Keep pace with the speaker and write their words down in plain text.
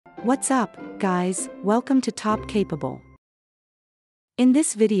What's up, guys? Welcome to Top Capable. In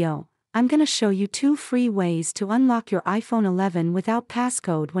this video, I'm gonna show you 2 free ways to unlock your iPhone 11 without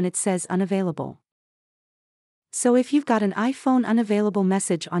passcode when it says unavailable. So if you've got an iPhone unavailable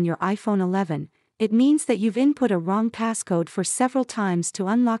message on your iPhone 11, it means that you've input a wrong passcode for several times to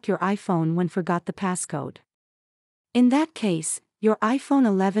unlock your iPhone when forgot the passcode. In that case, your iPhone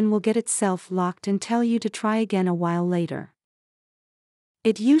 11 will get itself locked and tell you to try again a while later.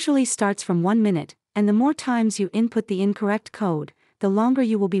 It usually starts from 1 minute, and the more times you input the incorrect code, the longer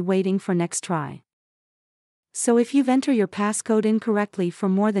you will be waiting for next try. So if you've entered your passcode incorrectly for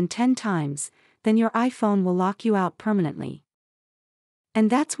more than 10 times, then your iPhone will lock you out permanently.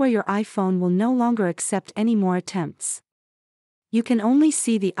 And that's where your iPhone will no longer accept any more attempts. You can only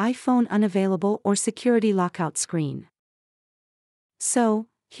see the iPhone unavailable or security lockout screen. So,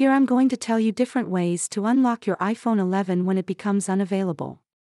 here I'm going to tell you different ways to unlock your iPhone 11 when it becomes unavailable.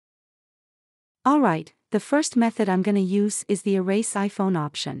 Alright, the first method I'm gonna use is the Erase iPhone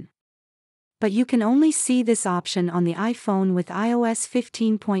option. But you can only see this option on the iPhone with iOS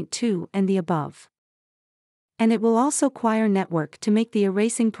 15.2 and the above. And it will also require network to make the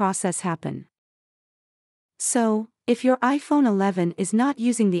erasing process happen. So, if your iPhone 11 is not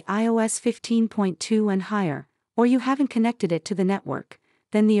using the iOS 15.2 and higher, or you haven't connected it to the network,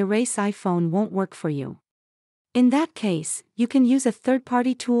 then the Erase iPhone won't work for you. In that case, you can use a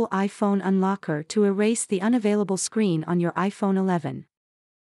third-party tool iPhone Unlocker to erase the unavailable screen on your iPhone 11.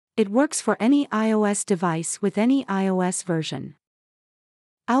 It works for any iOS device with any iOS version.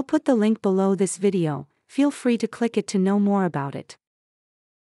 I'll put the link below this video, feel free to click it to know more about it.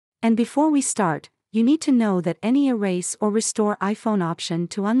 And before we start, you need to know that any Erase or Restore iPhone option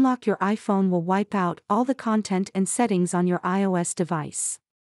to unlock your iPhone will wipe out all the content and settings on your iOS device.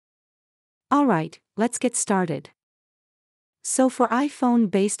 Alright, let's get started. So for iPhone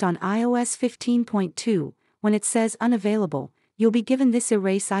based on iOS 15.2, when it says unavailable, you'll be given this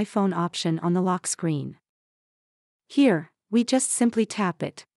Erase iPhone option on the lock screen. Here, we just simply tap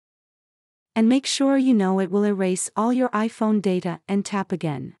it. And make sure you know it will erase all your iPhone data and tap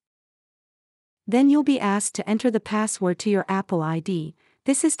again. Then you'll be asked to enter the password to your Apple ID.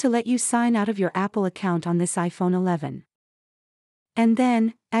 This is to let you sign out of your Apple account on this iPhone 11. And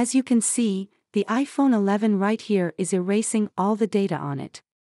then, as you can see, the iPhone 11 right here is erasing all the data on it.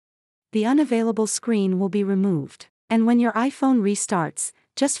 The unavailable screen will be removed, and when your iPhone restarts,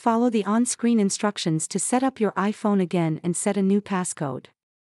 just follow the on-screen instructions to set up your iPhone again and set a new passcode.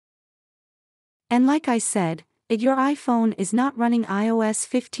 And like I said, if your iPhone is not running iOS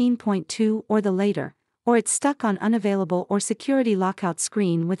 15.2 or the later, or it's stuck on unavailable or security lockout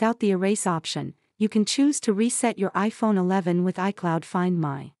screen without the erase option, you can choose to reset your iPhone 11 with iCloud Find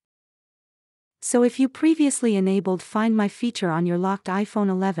My. So if you previously enabled Find My feature on your locked iPhone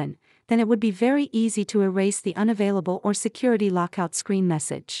 11, then it would be very easy to erase the unavailable or security lockout screen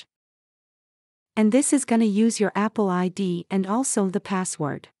message. And this is gonna use your Apple ID and also the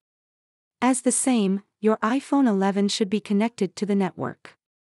password. As the same, your iPhone 11 should be connected to the network.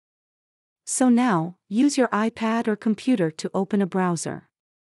 So now, use your iPad or computer to open a browser.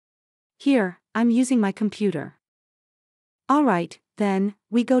 Here, I'm using my computer. Alright, then,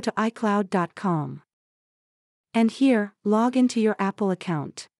 we go to iCloud.com. And here, log into your Apple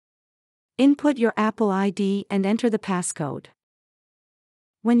account. Input your Apple ID and enter the passcode.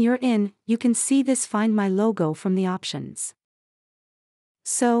 When you're in, you can see this Find My logo from the options.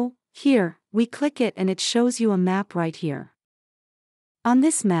 So, here, we click it and it shows you a map right here. On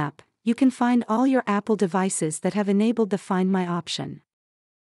this map, you can find all your Apple devices that have enabled the Find My option.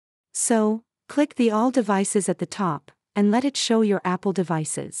 So, click the All Devices at the top, and let it show your Apple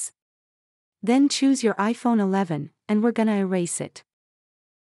devices. Then choose your iPhone 11, and we're gonna erase it.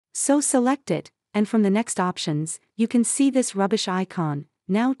 So select it, and from the next options, you can see this rubbish icon.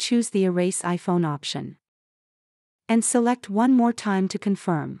 Now choose the Erase iPhone option. And select one more time to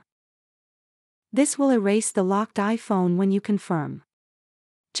confirm. This will erase the locked iPhone when you confirm.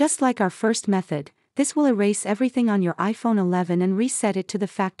 Just like our first method, this will erase everything on your iPhone 11 and reset it to the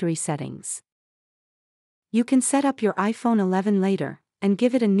factory settings. You can set up your iPhone 11 later, and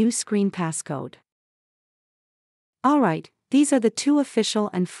give it a new screen passcode. Alright, these are the 2 official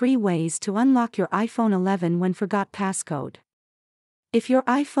and free ways to unlock your iPhone 11 when forgot passcode. If your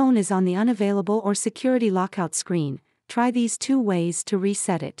iPhone is on the unavailable or security lockout screen, try these 2 ways to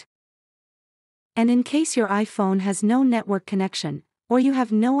reset it. And in case your iPhone has no network connection, or you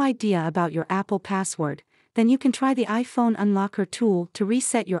have no idea about your Apple password, then you can try the iPhone Unlocker tool to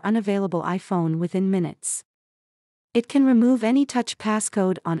reset your unavailable iPhone within minutes. It can remove any touch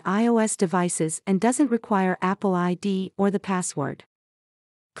passcode on iOS devices and doesn't require Apple ID or the password.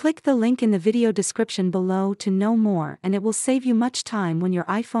 Click the link in the video description below to know more, and it will save you much time when your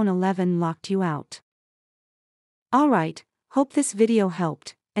iPhone 11 locked you out. Alright, hope this video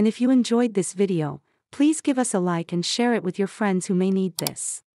helped, and if you enjoyed this video, please give us a like and share it with your friends who may need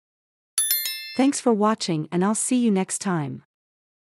this. Thanks for watching, and I'll see you next time.